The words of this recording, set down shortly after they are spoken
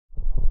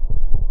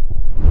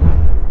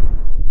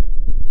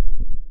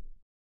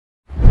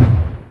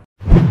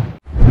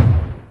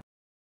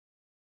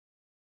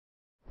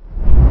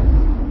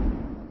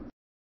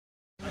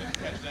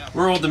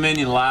We're Old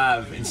Dominion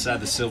live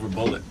inside the Silver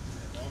Bullet.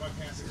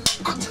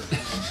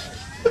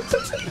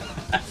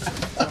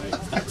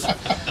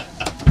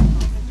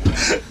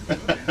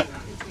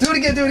 Do it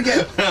again, do it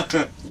again.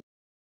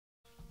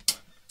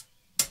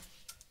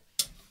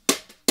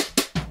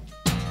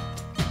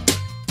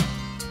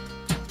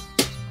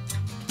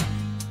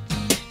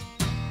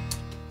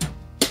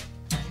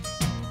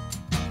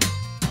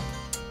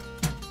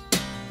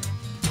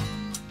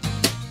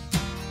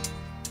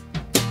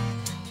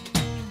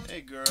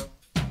 Hey girl,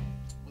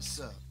 what's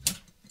up?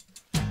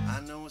 I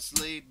know it's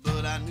late,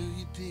 but I knew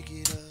you'd pick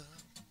it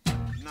up.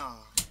 Nah,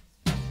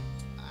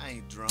 I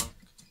ain't drunk.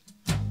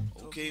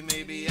 Okay,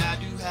 maybe I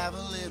do have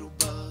a little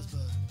buzz,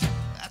 but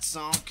that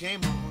song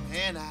came on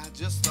and I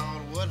just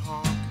thought what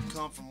harm could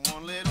come from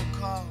one little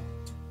call.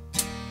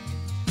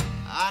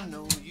 I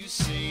know you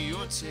say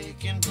you're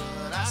taking,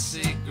 but I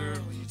say, girl,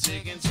 you're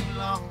taking too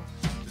long.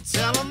 To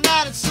tell them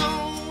that it's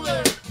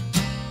over,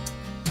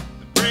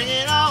 bring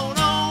it on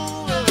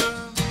over.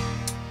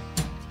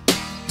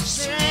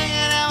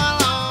 Stringing them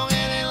along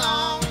any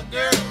longer,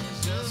 girl,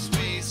 is just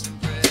wasting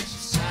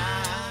precious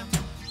time.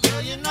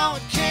 Girl, you know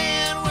it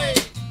can't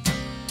wait.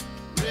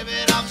 Rip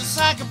it off just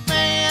like a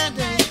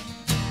band-aid.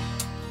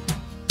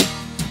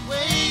 The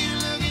way you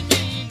look at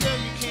me, girl,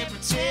 you can't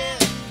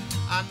pretend.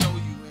 I know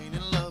you ain't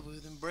in love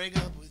with him, break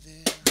up with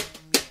him.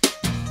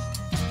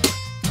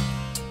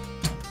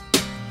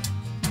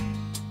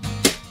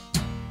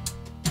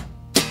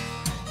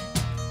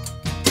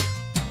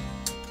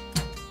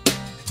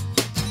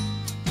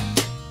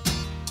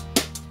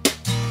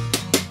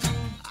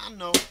 I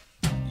know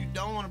you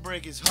don't want to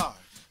break his heart,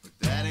 but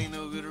that ain't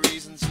no good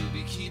reason to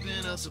be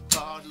keeping us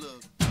apart.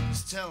 Look,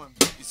 just tell him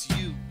it's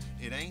you,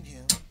 it ain't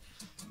him.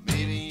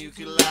 Maybe you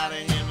could lie to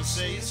him and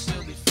say you'll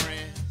still be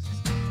friends.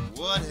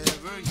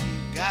 Whatever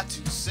you got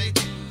to say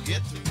to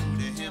get through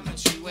to him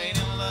that you ain't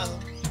in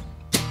love.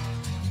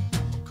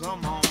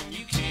 Come on,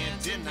 you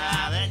can't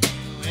deny that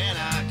you and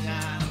I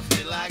kind of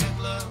fit like a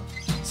glove.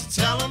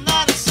 So tell him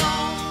that it's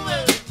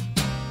over,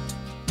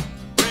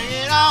 bring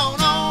it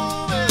on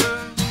over.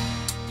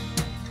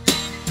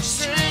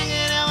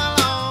 Stringing him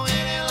along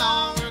any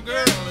longer,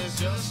 girl, is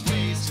just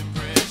wasting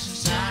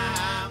precious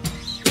time.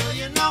 Girl,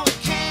 you know it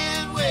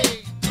can't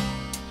wait.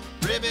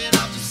 Rip it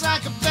off just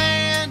like a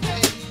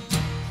band-aid.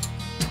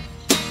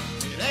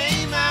 It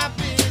ain't my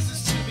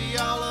business to be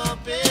all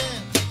up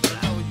in, but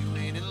I know you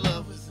ain't in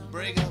love with him,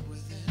 break up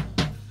with him.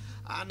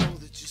 I know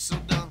that you're so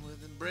done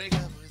with him, break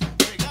up with him,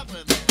 break up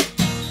with him.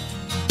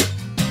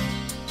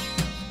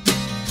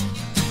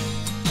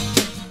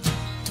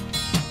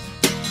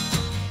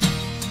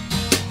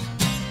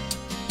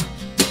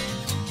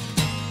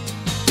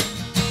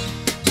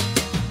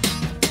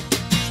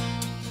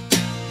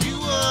 You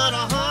would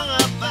have hung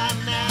up by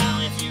now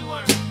if you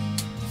weren't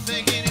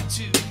thinking it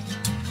too.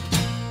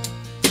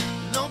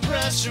 No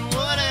pressure,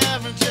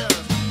 whatever,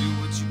 just do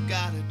what you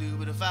gotta do.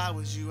 But if I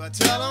was you, I'd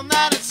tell them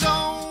that it's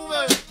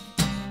over,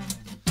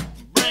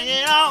 bring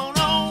it on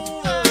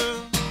over.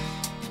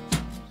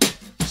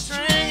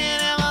 Stringing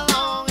him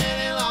along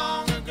any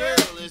longer,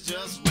 girl, is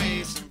just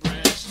wasting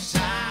precious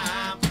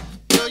time.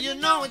 Girl, you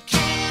know it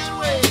can't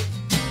wait.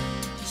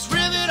 Just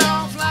rip it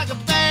off like a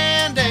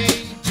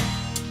band-aid.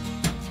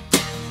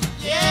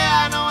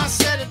 Yeah, I know I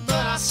said it,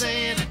 but I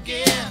say it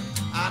again.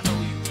 I know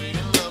you ain't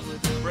in love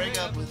with him, break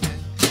up with him.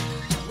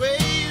 The way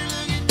you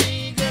look at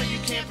me, girl, you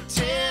can't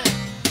pretend.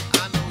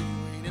 I know you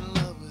ain't in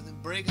love with him,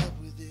 break up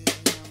with him,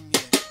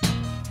 yeah.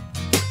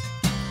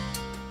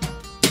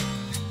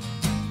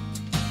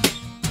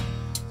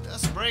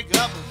 Just break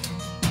up with him.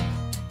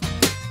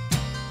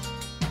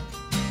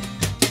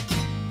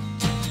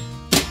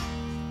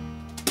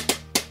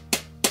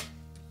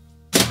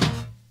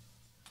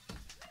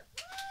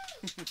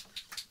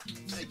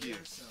 Thank you.